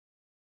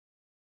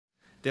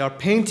They are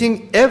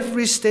painting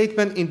every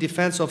statement in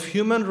defense of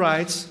human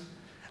rights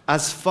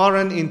as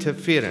foreign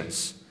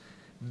interference,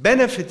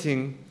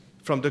 benefiting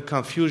from the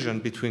confusion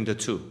between the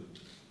two.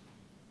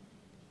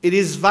 It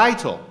is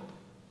vital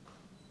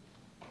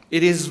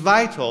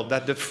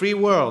that the free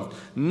world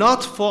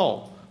not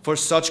fall for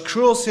such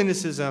cruel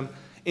cynicism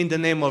in the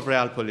name of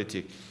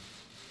realpolitik.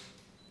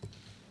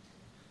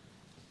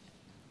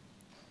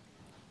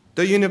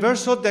 The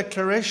Universal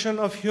Declaration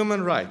of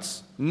Human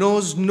Rights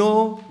knows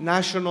no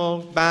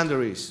national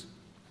boundaries.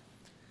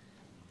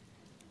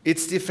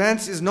 Its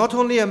defense is not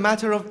only a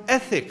matter of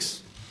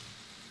ethics,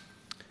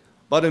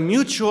 but a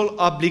mutual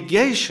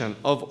obligation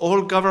of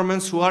all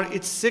governments who are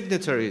its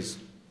signatories.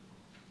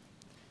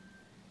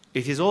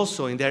 It is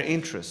also in their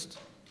interest.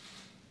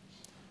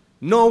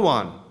 No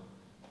one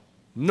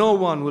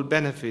will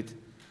benefit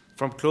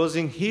from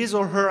closing his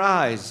or her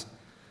eyes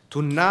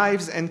to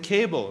knives and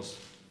cables,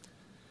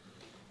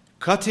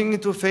 cutting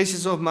into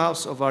faces of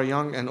mouths of our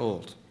young and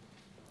old.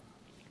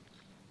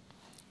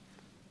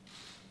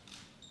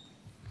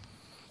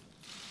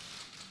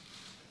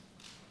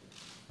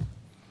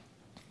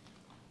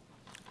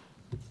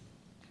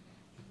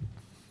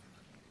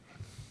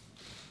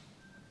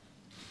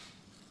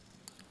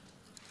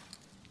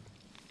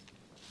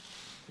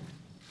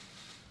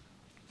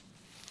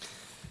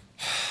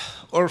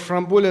 Or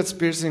from bullets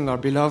piercing our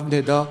beloved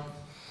Neda,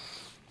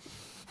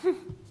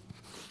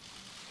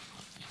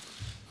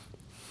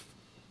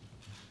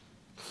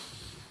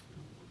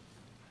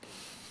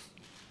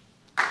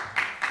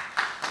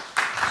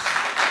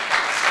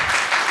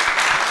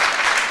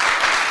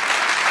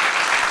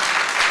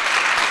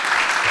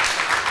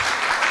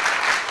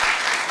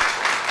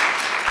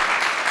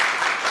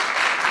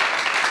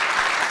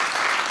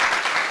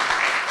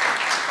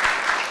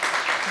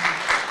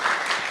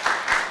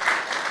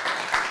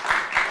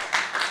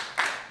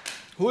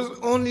 whose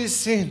only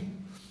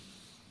sin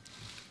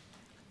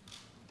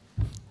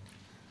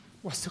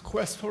was the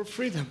quest for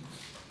freedom.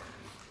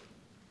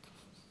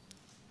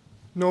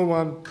 No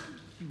one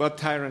but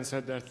tyrants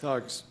and their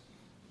thugs.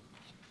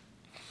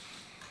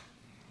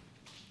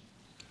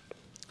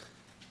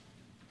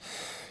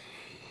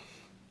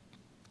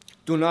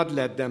 Do not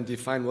let them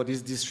define what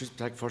is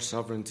disrespect for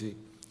sovereignty,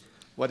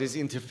 what is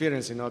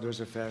interference in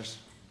others' affairs.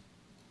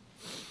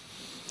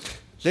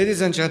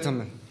 Ladies and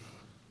gentlemen,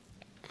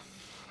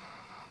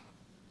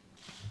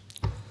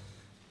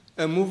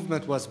 a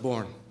movement was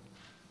born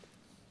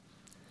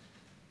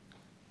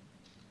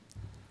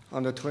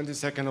on the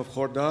 22nd of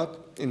Khordad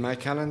in my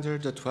calendar,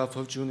 the 12th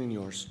of June in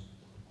yours.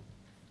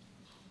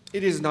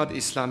 It is not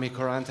Islamic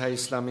or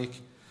anti-Islamic.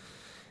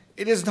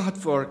 It is not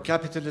for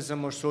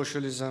capitalism or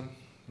socialism,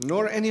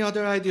 nor any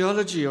other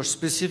ideology or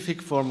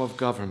specific form of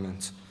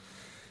government.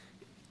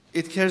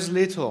 It cares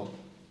little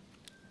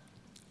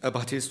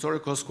about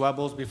historical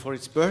squabbles before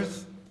its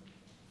birth,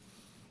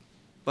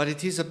 but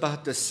it is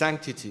about the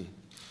sanctity,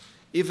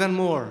 even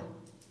more,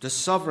 the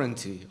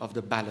sovereignty of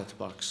the ballot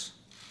box.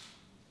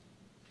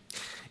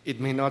 It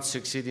may not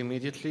succeed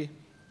immediately.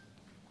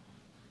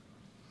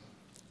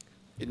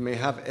 It may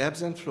have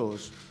ebbs and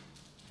flows,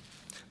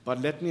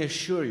 but let me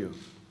assure you,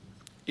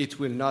 it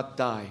will not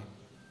die,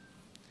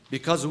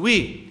 because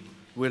we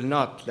will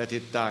not let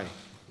it die.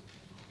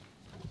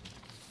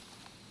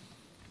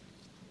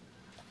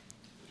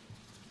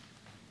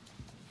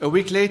 A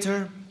week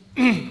later,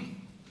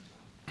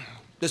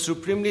 the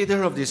Supreme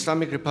Leader of the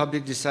Islamic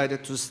Republic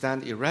decided to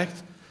stand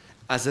erect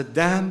as a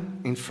dam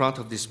in front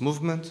of this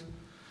movement,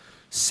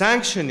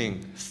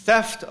 sanctioning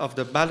theft of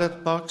the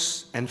ballot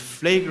box and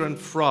flagrant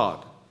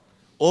fraud,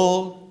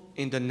 all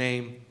in the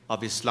name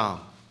of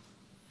Islam.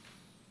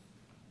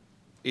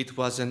 It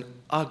was an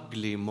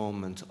ugly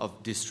moment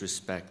of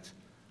disrespect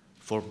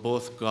for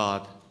both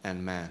God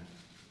and man.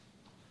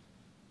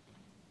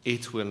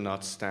 It will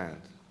not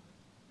stand.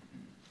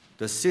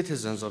 The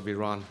citizens of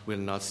Iran will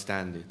not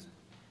stand it.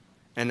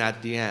 And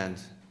at the end,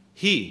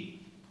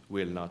 he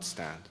will not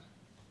stand.